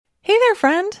Hey there,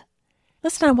 friend.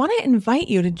 Listen, I want to invite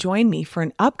you to join me for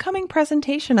an upcoming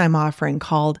presentation I'm offering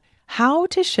called How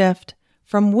to Shift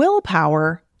from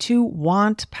Willpower to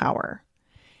Want Power.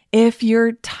 If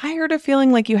you're tired of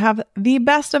feeling like you have the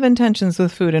best of intentions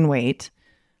with food and weight,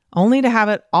 only to have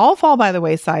it all fall by the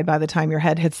wayside by the time your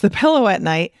head hits the pillow at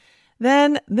night,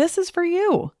 then this is for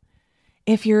you.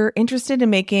 If you're interested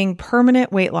in making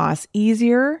permanent weight loss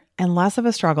easier and less of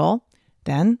a struggle,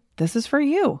 then this is for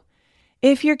you.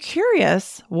 If you're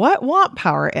curious what want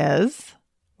power is,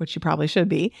 which you probably should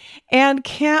be, and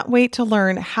can't wait to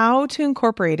learn how to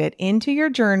incorporate it into your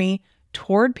journey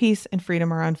toward peace and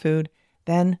freedom around food,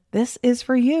 then this is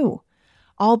for you.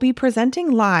 I'll be presenting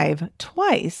live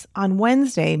twice on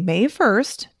Wednesday, May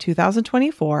 1st,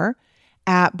 2024,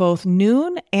 at both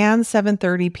noon and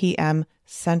 7:30 p.m.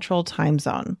 Central Time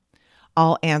Zone.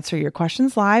 I'll answer your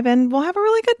questions live and we'll have a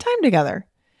really good time together.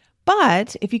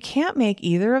 But if you can't make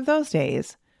either of those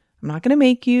days, I'm not going to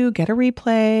make you get a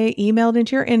replay emailed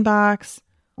into your inbox,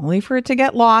 only for it to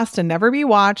get lost and never be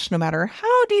watched, no matter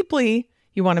how deeply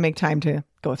you want to make time to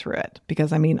go through it.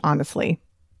 Because, honestly,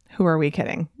 who are we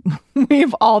kidding?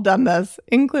 We've all done this,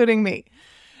 including me.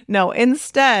 No,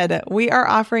 instead, we are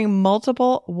offering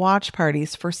multiple watch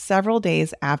parties for several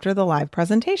days after the live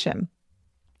presentation.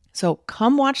 So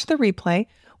come watch the replay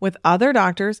with other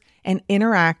doctors and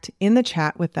interact in the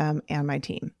chat with them and my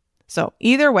team. So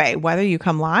either way, whether you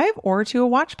come live or to a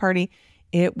watch party,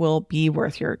 it will be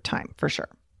worth your time for sure.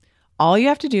 All you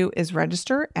have to do is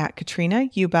register at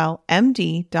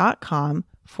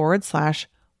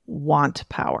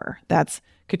katrinaubelmd.com/wantpower. That's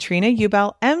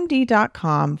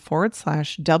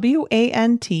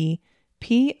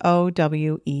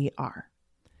katrinaubelmd.com/WANTPOWER.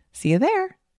 See you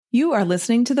there. You are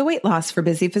listening to the Weight Loss for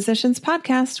Busy Physicians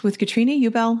podcast with Katrina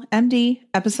Ubel, MD,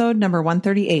 episode number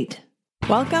 138.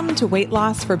 Welcome to Weight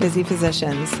Loss for Busy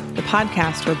Physicians, the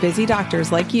podcast where busy doctors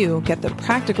like you get the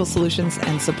practical solutions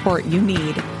and support you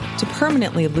need to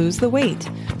permanently lose the weight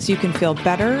so you can feel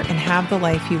better and have the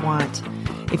life you want.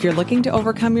 If you're looking to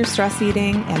overcome your stress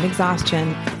eating and exhaustion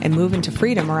and move into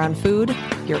freedom around food,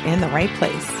 you're in the right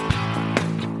place.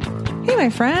 Hey, my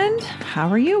friend. How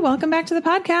are you? Welcome back to the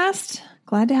podcast.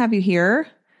 Glad to have you here.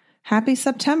 Happy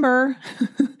September.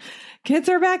 Kids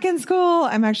are back in school.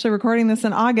 I'm actually recording this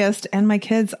in August, and my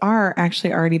kids are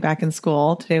actually already back in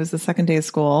school. Today was the second day of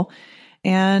school,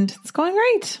 and it's going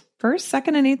great. First,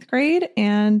 second, and eighth grade,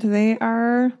 and they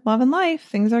are loving life.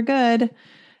 Things are good.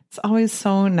 It's always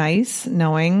so nice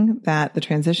knowing that the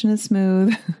transition is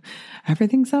smooth.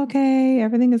 Everything's okay.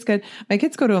 Everything is good. My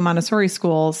kids go to a Montessori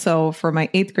school, so for my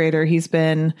eighth grader, he's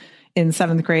been in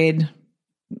seventh grade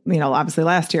obviously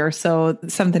last year. So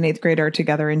seventh and eighth grade are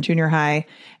together in junior high.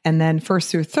 And then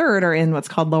first through third are in what's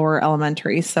called lower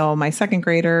elementary. So my second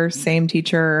grader, same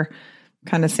teacher,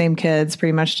 kind of same kids,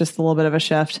 pretty much just a little bit of a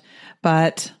shift.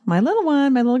 But my little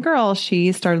one, my little girl,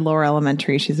 she started lower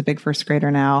elementary. She's a big first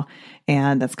grader now.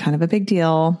 And that's kind of a big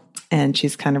deal. And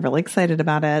she's kind of really excited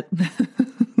about it.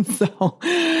 So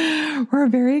we're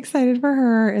very excited for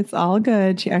her. It's all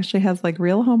good. She actually has like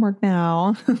real homework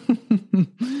now,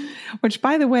 which,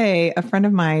 by the way, a friend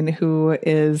of mine who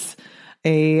is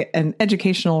an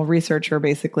educational researcher,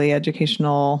 basically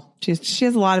she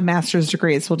has a lot of master's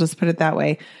degrees. We'll just put it that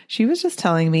way. She was just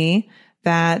telling me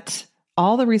that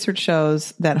all the research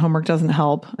shows that homework doesn't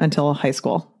help until high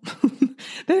school,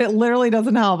 that it literally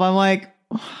doesn't help. I'm like,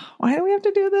 why do we have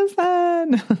to do this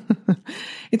then?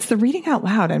 It's the reading out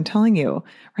loud. I'm telling you,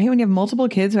 right? When you have multiple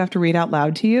kids who have to read out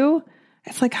loud to you,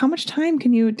 it's like, how much time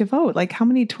can you devote? Like, how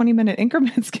many 20-minute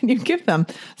increments can you give them?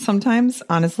 Sometimes,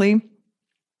 honestly,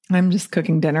 I'm just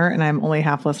cooking dinner and I'm only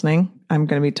half listening. I'm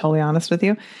going to be totally honest with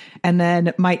you. And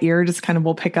then my ear just kind of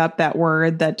will pick up that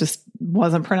word that just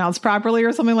wasn't pronounced properly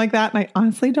or something like that. And I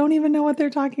honestly don't even know what they're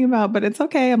talking about, but it's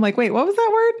okay. I'm like, wait, what was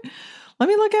that word? Let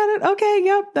me look at it. Okay.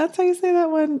 Yep. That's how you say that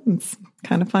one. It's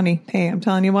kind of funny. Hey, I'm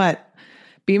telling you what,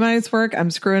 B- work. I'm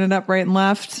screwing it up right and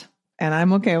left, and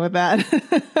I'm okay with that.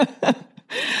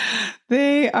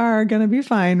 They are going to be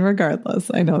fine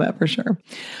regardless. I know that for sure.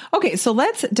 Okay, so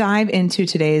let's dive into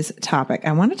today's topic.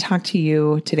 I want to talk to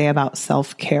you today about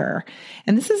self-care.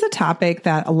 And this is a topic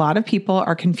that a lot of people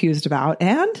are confused about.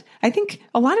 And I think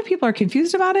a lot of people are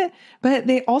confused about it, but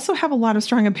they also have a lot of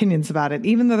strong opinions about it,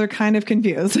 even though they're kind of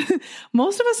confused.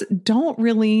 Most of us don't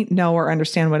really know or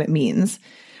understand what it means.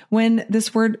 When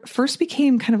this word first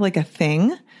became kind of like a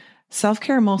thing,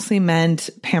 self-care mostly meant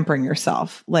pampering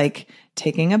yourself, like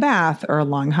taking a bath or a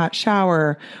long hot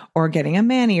shower or getting a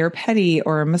mani or pedi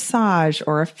or a massage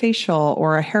or a facial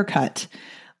or a haircut.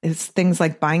 It's things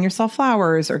like buying yourself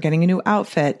flowers or getting a new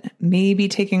outfit, maybe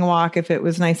taking a walk if it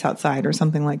was nice outside or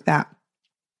something like that.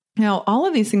 Now, all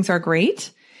of these things are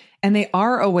great, and they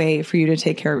are a way for you to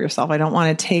take care of yourself. I don't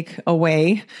want to take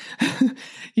away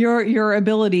your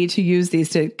ability to use these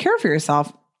to care for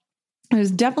yourself. There's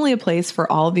definitely a place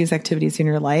for all of these activities in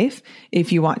your life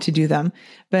if you want to do them.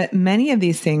 But many of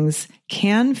these things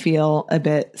can feel a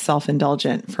bit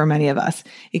self-indulgent for many of us.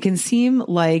 It can seem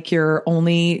like you're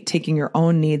only taking your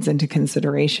own needs into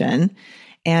consideration.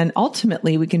 And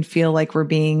ultimately, we can feel like we're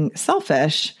being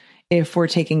selfish if we're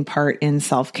taking part in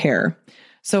self-care.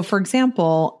 So for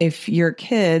example, if your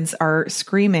kids are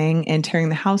screaming and tearing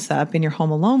the house up and you're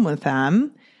home alone with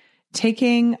them,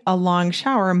 taking a long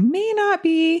shower may not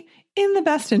be in the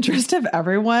best interest of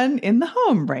everyone in the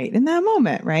home, right? In that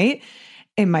moment, right?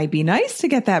 It might be nice to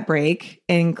get that break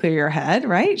and clear your head,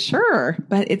 right? Sure.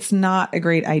 But it's not a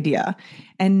great idea.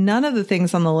 And none of the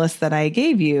things on the list that I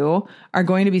gave you are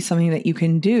going to be something that you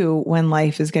can do when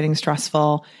life is getting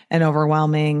stressful and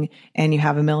overwhelming and you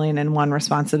have 1,000,001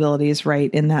 responsibilities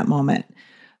right in that moment.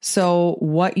 So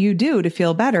what you do to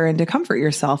feel better and to comfort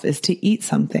yourself is to eat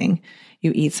something.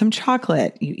 You eat some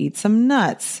chocolate, you eat some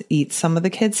nuts, eat some of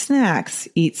the kids' snacks,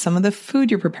 eat some of the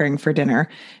food you're preparing for dinner.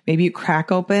 Maybe you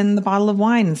crack open the bottle of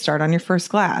wine and start on your first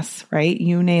glass, right?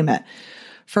 You name it.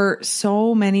 For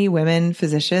so many women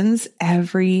physicians,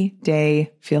 every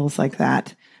day feels like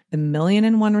that. The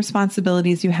 1,000,001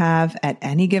 responsibilities you have at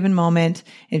any given moment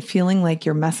and feeling like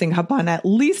you're messing up on at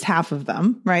least half of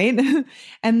them, right?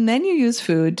 And then you use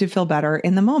food to feel better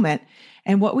in the moment.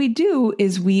 And what we do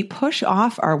is we push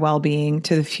off our well-being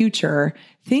to the future,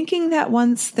 thinking that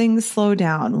once things slow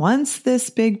down, once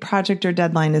this big project or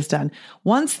deadline is done,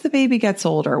 once the baby gets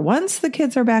older, once the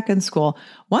kids are back in school,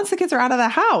 once the kids are out of the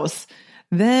house,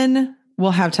 then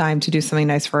we'll have time to do something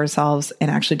nice for ourselves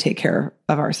and actually take care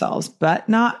of ourselves, but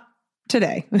not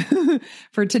today.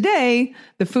 For today,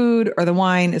 the food or the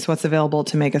wine is what's available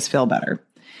to make us feel better.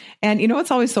 And you know, what's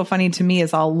always so funny to me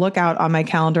is I'll look out on my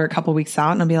calendar a couple weeks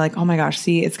out and I'll be like, oh my gosh,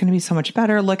 see, it's going to be so much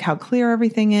better. Look how clear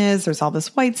everything is. There's all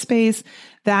this white space.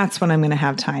 That's when I'm going to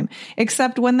have time.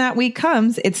 Except when that week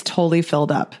comes, it's totally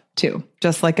filled up too,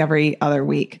 just like every other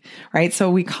week, right?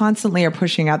 So we constantly are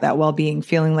pushing out that well-being,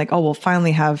 feeling like, oh, we'll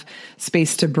finally have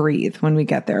space to breathe when we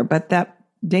get there. But that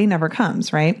day never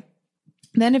comes, right?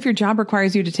 Then if your job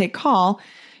requires you to take call,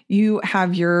 you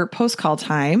have your post-call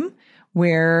time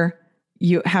where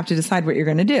you have to decide what you're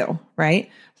going to do, right?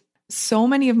 So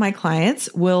many of my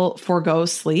clients will forego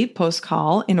sleep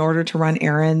post-call in order to run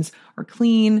errands or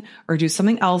clean or do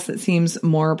something else that seems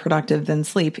more productive than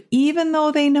sleep, even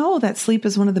though they know that sleep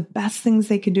is one of the best things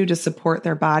they can do to support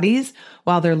their bodies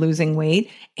while they're losing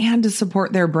weight and to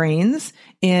support their brains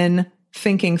in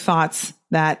thinking thoughts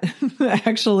that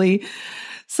actually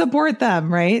support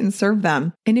them, right? And serve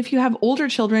them. And if you have older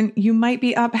children, you might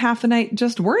be up half the night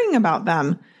just worrying about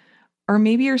them. Or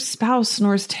maybe your spouse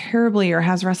snores terribly or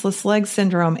has restless leg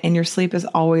syndrome and your sleep is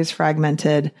always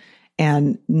fragmented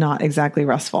and not exactly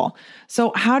restful.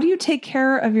 So how do you take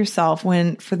care of yourself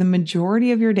when for the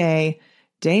majority of your day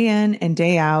in and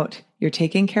day out, you're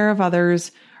taking care of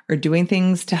others or doing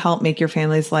things to help make your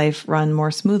family's life run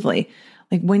more smoothly?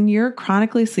 Like when you're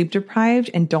chronically sleep deprived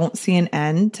and don't see an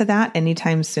end to that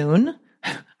anytime soon,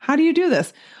 how do you do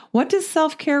this? What does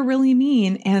self-care really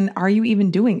mean? And are you even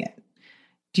doing it?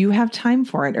 Do you have time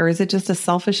for it? Or is it just a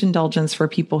selfish indulgence for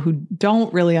people who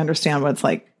don't really understand what it's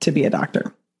like to be a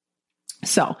doctor?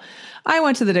 So I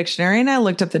went to the dictionary and I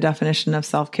looked up the definition of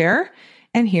self-care.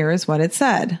 And here is what it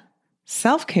said.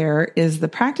 Self-care is the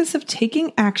practice of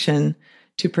taking action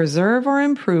to preserve or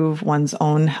improve one's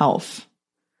own health.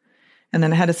 And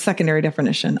then I had a secondary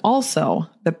definition. Also,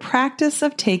 the practice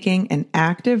of taking an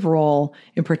active role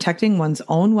in protecting one's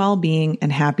own well-being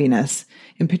and happiness,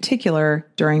 in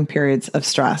particular during periods of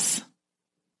stress.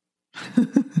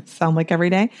 Sound like every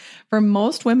day? For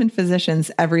most women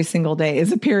physicians, every single day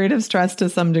is a period of stress to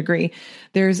some degree.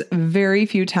 There's very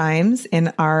few times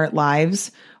in our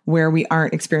lives where we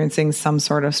aren't experiencing some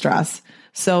sort of stress.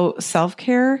 So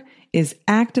self-care is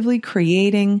actively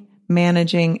creating,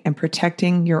 managing, and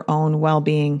protecting your own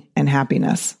well-being and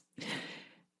happiness.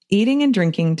 Eating and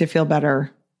drinking to feel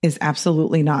better is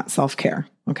absolutely not self-care,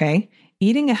 okay?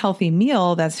 Eating a healthy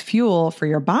meal that's fuel for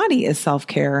your body is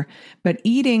self-care, but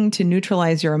eating to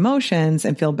neutralize your emotions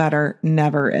and feel better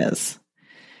never is.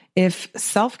 If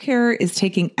self-care is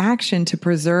taking action to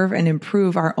preserve and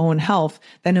improve our own health,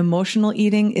 then emotional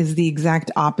eating is the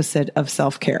exact opposite of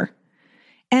self-care.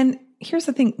 And here's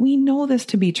the thing, we know this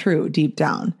to be true deep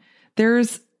down.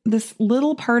 There's this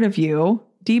little part of you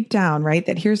deep down, right,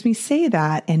 that hears me say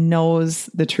that and knows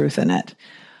the truth in it.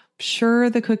 Sure,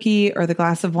 the cookie or the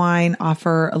glass of wine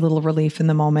offer a little relief in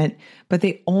the moment, but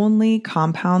they only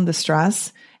compound the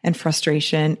stress and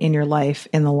frustration in your life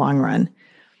in the long run.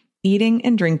 Eating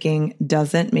and drinking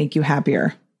doesn't make you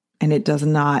happier, and it does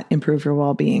not improve your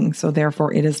well-being. So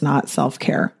therefore, it is not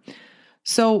self-care.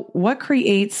 So what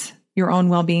creates your own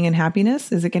well-being and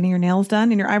happiness? Is it getting your nails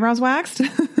done and your eyebrows waxed?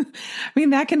 I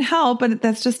mean, that can help, but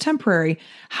that's just temporary.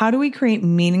 How do we create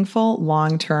meaningful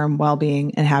long-term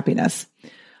well-being and happiness?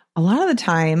 A lot of the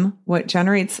time, what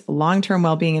generates long-term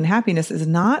well-being and happiness is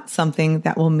not something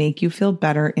that will make you feel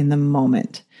better in the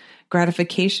moment.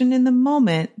 Gratification in the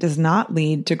moment does not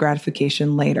lead to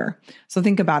gratification later. So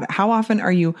think about it. How often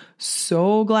are you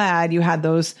so glad you had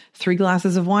those 3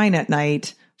 glasses of wine at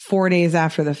night 4 days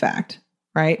after the fact,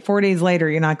 right? 4 days later,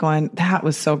 you're not going, that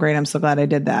was so great. I'm so glad I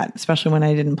did that, especially when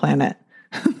I didn't plan it.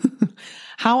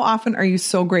 How often are you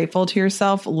so grateful to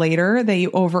yourself later that you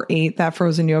overate that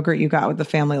frozen yogurt you got with the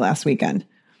family last weekend?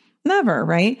 Never,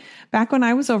 right? Back when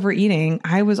I was overeating,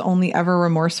 I was only ever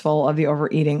remorseful of the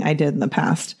overeating I did in the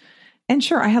past. And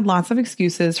sure, I had lots of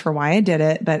excuses for why I did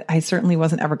it, but I certainly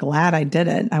wasn't ever glad I did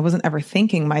it. I wasn't ever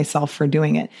thanking myself for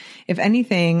doing it. If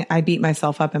anything, I beat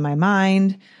myself up in my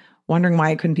mind, wondering why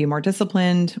I couldn't be more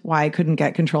disciplined, why I couldn't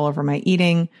get control over my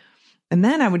eating. And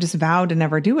then I would just vow to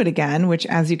never do it again, which,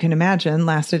 as you can imagine,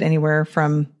 lasted anywhere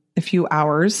from a few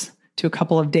hours to a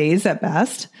couple of days at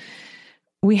best.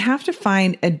 We have to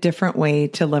find a different way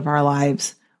to live our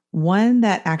lives, one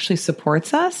that actually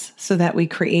supports us so that we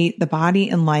create the body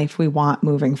and life we want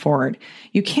moving forward.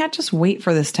 You can't just wait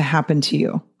for this to happen to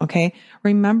you, okay?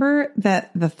 Remember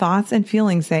that the thoughts and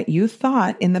feelings that you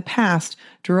thought in the past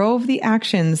drove the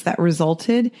actions that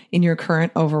resulted in your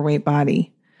current overweight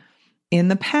body. In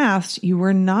the past, you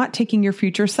were not taking your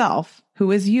future self,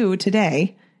 who is you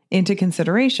today, into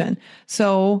consideration.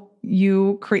 So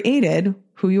you created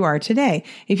who you are today.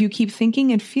 If you keep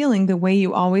thinking and feeling the way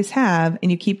you always have, and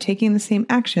you keep taking the same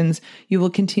actions, you will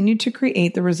continue to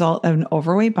create the result of an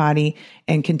overweight body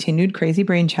and continued crazy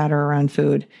brain chatter around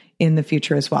food in the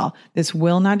future as well. This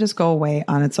will not just go away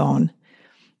on its own.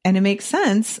 And it makes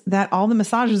sense that all the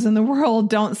massages in the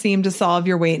world don't seem to solve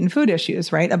your weight and food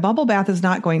issues, right? A bubble bath is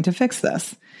not going to fix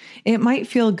this. It might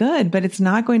feel good, but it's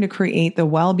not going to create the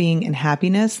well-being and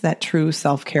happiness that true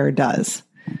self-care does.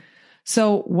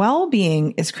 So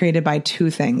well-being is created by 2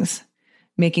 things: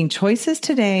 making choices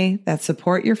today that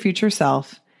support your future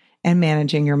self and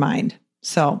managing your mind.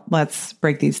 So let's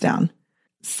break these down.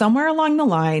 Somewhere along the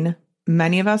line,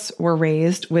 many of us were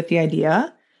raised with the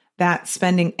idea that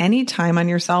spending any time on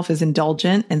yourself is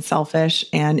indulgent and selfish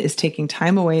and is taking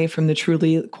time away from the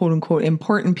truly quote unquote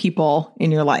important people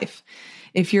in your life.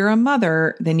 If you're a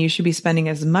mother, then you should be spending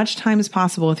as much time as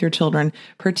possible with your children,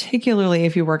 particularly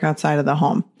if you work outside of the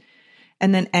home.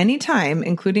 And then any time,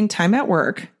 including time at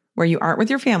work, where you aren't with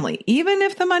your family, even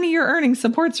if the money you're earning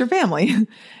supports your family,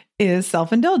 is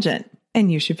self-indulgent,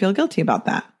 and you should feel guilty about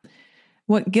that.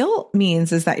 What guilt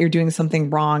means is that you're doing something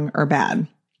wrong or bad.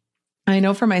 I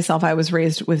know for myself, I was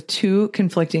raised with 2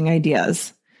 conflicting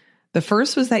ideas. The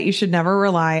first was that you should never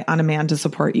rely on a man to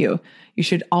support you. You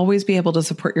should always be able to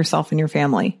support yourself and your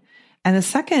family. And the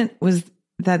second was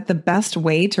that the best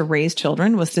way to raise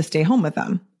children was to stay home with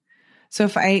them. So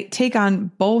if I take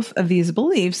on both of these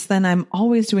beliefs, then I'm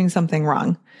always doing something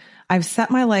wrong. I've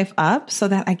set my life up so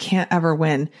that I can't ever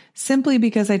win, simply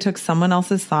because I took someone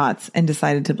else's thoughts and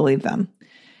decided to believe them.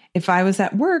 If I was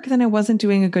at work, then I wasn't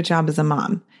doing a good job as a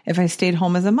mom. If I stayed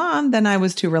home as a mom, then I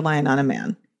was too reliant on a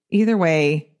man. Either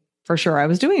way, for sure, I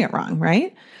was doing it wrong,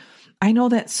 right? I know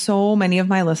that so many of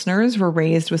my listeners were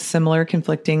raised with similar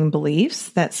conflicting beliefs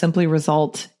that simply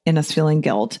result in us feeling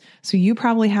guilt. So you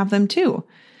probably have them too.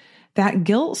 That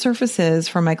guilt surfaces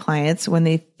for my clients when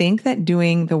they think that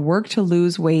doing the work to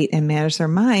lose weight and manage their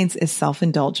minds is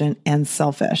self-indulgent and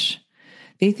selfish.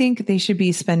 They think they should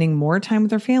be spending more time with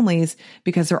their families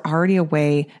because they're already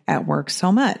away at work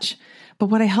so much. But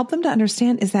what I help them to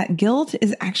understand is that guilt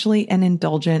is actually an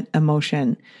indulgent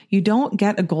emotion. You don't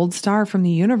get a gold star from the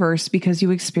universe because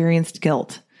you experienced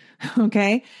guilt.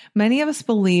 Okay? Many of us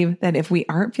believe that if we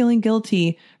aren't feeling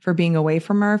guilty for being away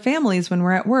from our families when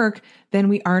we're at work, then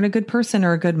we aren't a good person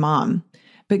or a good mom.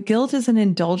 But guilt is an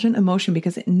indulgent emotion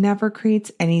because it never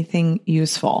creates anything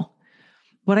useful.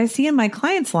 What I see in my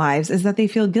clients' lives is that they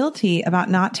feel guilty about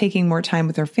not taking more time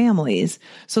with their families,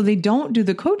 so they don't do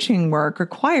the coaching work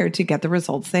required to get the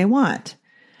results they want.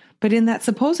 But in that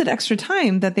supposed extra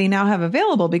time that they now have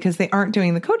available because they aren't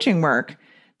doing the coaching work,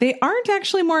 they aren't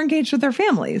actually more engaged with their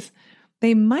families.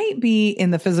 They might be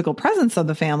in the physical presence of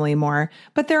the family more,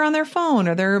 but they're on their phone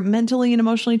or they're mentally and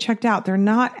emotionally checked out. They're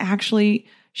not actually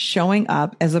showing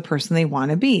up as the person they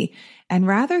want to be. And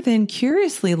rather than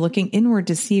curiously looking inward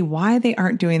to see why they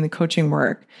aren't doing the coaching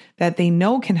work that they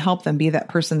know can help them be that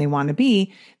person they want to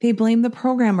be, they blame the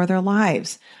program or their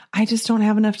lives. I just don't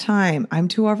have enough time. I'm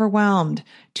too overwhelmed.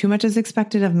 Too much is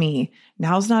expected of me.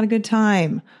 Now's not a good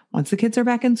time. Once the kids are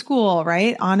back in school,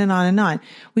 right? On and on and on.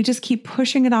 We just keep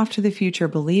pushing it off to the future,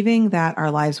 believing that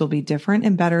our lives will be different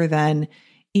and better than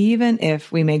even if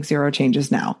we make zero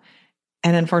changes now.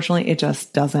 And unfortunately, it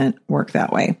just doesn't work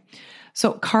that way.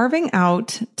 So carving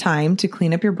out time to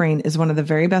clean up your brain is one of the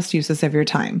very best uses of your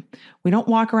time. We don't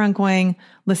walk around going,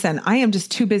 listen, I am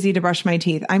just too busy to brush my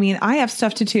teeth. I mean, I have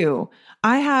stuff to do.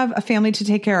 I have a family to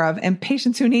take care of and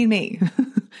patients who need me.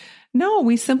 No,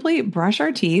 we simply brush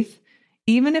our teeth,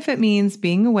 even if it means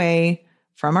being away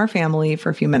from our family for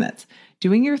a few minutes.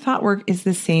 Doing your thought work is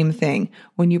the same thing.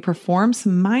 When you perform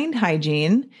some mind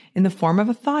hygiene in the form of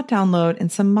a thought download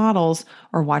and some models,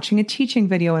 or watching a teaching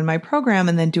video in my program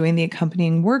and then doing the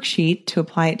accompanying worksheet to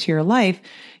apply it to your life,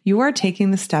 you are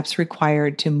taking the steps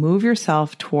required to move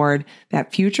yourself toward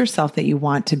that future self that you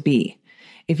want to be.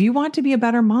 If you want to be a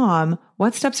better mom,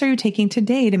 what steps are you taking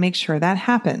today to make sure that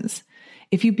happens?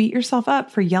 If you beat yourself up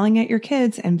for yelling at your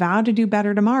kids and vow to do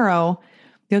better tomorrow,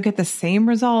 you'll get the same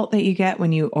result that you get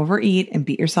when you overeat and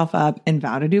beat yourself up and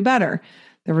vow to do better.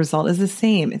 The result is the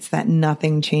same. It's that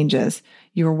nothing changes.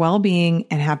 Your well-being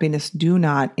and happiness do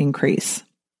not increase.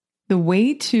 The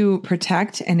way to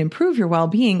protect and improve your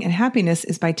well-being and happiness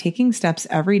is by taking steps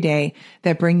every day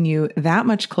that bring you that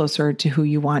much closer to who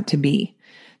you want to be.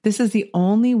 This is the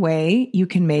only way you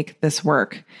can make this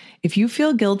work. If you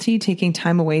feel guilty taking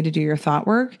time away to do your thought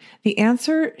work, the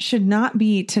answer should not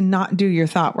be to not do your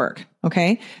thought work,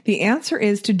 okay? The answer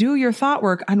is to do your thought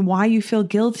work on why you feel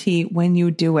guilty when you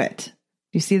do it.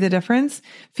 Do you see the difference?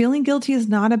 Feeling guilty is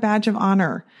not a badge of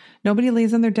honor. Nobody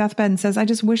lays on their deathbed and says, I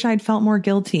just wish I'd felt more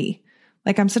guilty.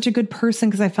 Like I'm such a good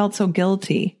person because I felt so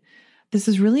guilty. This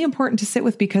is really important to sit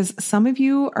with because some of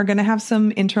you are going to have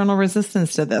some internal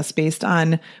resistance to this based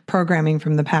on programming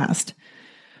from the past.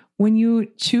 When you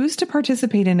choose to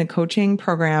participate in a coaching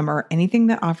program or anything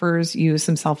that offers you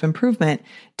some self-improvement,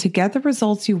 to get the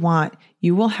results you want,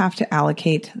 you will have to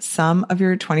allocate some of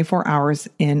your 24 hours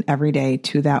in every day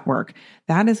to that work.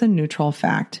 That is a neutral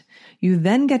fact. You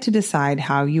then get to decide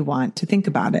how you want to think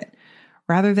about it.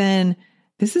 Rather than,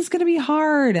 this is going to be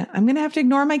hard. I'm going to have to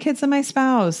ignore my kids and my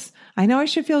spouse. I know I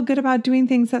should feel good about doing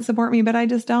things that support me, but I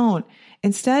just don't.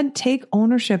 Instead, take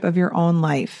ownership of your own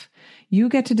life. You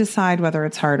get to decide whether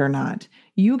it's hard or not.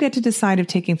 You get to decide if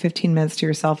taking 15 minutes to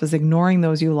yourself is ignoring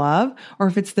those you love, or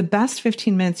if it's the best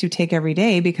 15 minutes you take every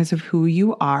day because of who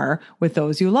you are with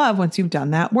those you love once you've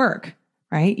done that work,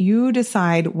 right? You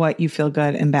decide what you feel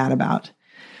good and bad about.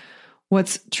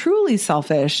 What's truly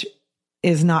selfish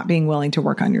is not being willing to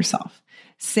work on yourself.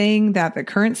 Saying that the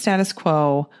current status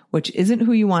quo, which isn't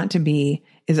who you want to be,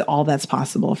 is all that's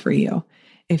possible for you.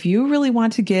 If you really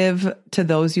want to give to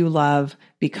those you love,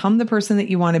 become the person that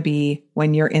you want to be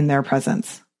when you're in their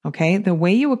presence. Okay. The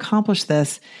way you accomplish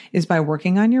this is by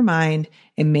working on your mind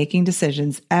and making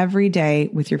decisions every day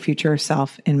with your future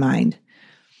self in mind.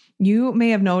 You may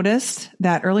have noticed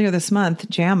that earlier this month,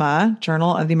 JAMA,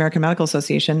 Journal of the American Medical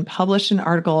Association, published an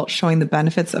article showing the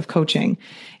benefits of coaching.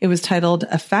 It was titled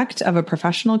Effect of a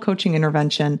Professional Coaching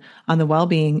Intervention on the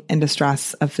Well-Being and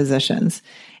Distress of Physicians.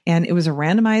 And it was a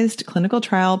randomized clinical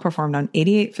trial performed on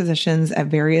 88 physicians at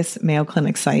various Mayo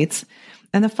Clinic sites.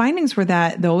 And the findings were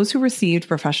that those who received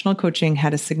professional coaching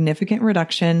had a significant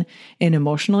reduction in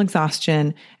emotional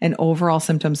exhaustion and overall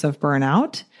symptoms of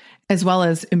burnout, as well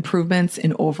as improvements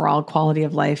in overall quality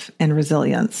of life and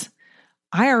resilience.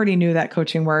 I already knew that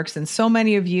coaching works, and so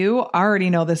many of you already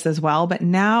know this as well, but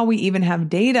now we even have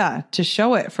data to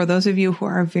show it for those of you who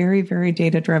are very, very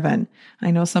data-driven.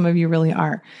 I know some of you really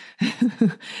are.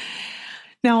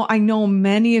 Now, I know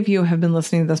many of you have been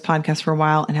listening to this podcast for a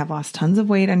while and have lost tons of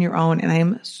weight on your own, and I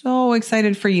am so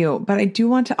excited for you. But I do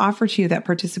want to offer to you that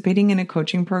participating in a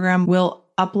coaching program will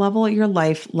up-level your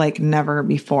life like never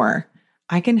before.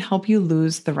 I can help you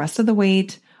lose the rest of the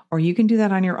weight, or you can do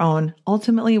that on your own.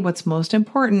 Ultimately, what's most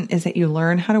important is that you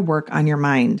learn how to work on your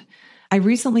mind. I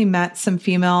recently met some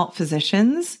female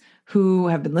physicians who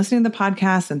have been listening to the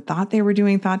podcast and thought they were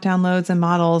doing thought downloads and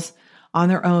models on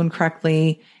their own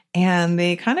correctly. And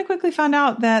they kind of quickly found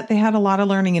out that they had a lot of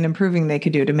learning and improving they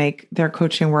could do to make their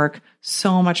coaching work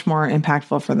so much more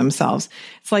impactful for themselves.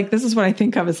 It's like, this is what I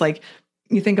think of as like,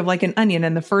 you think of like an onion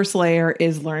and the first layer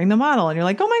is learning the model and you're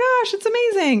like, oh my gosh, it's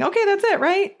amazing. Okay, that's it,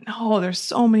 right? No, there's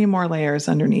so many more layers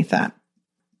underneath that.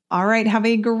 All right, have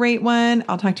a great one.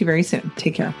 I'll talk to you very soon.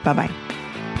 Take care. Bye-bye.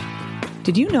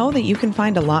 Did you know that you can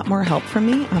find a lot more help from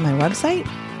me on my website?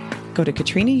 Go to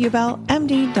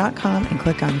KatrinaUbelMD.com and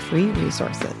click on free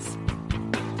resources.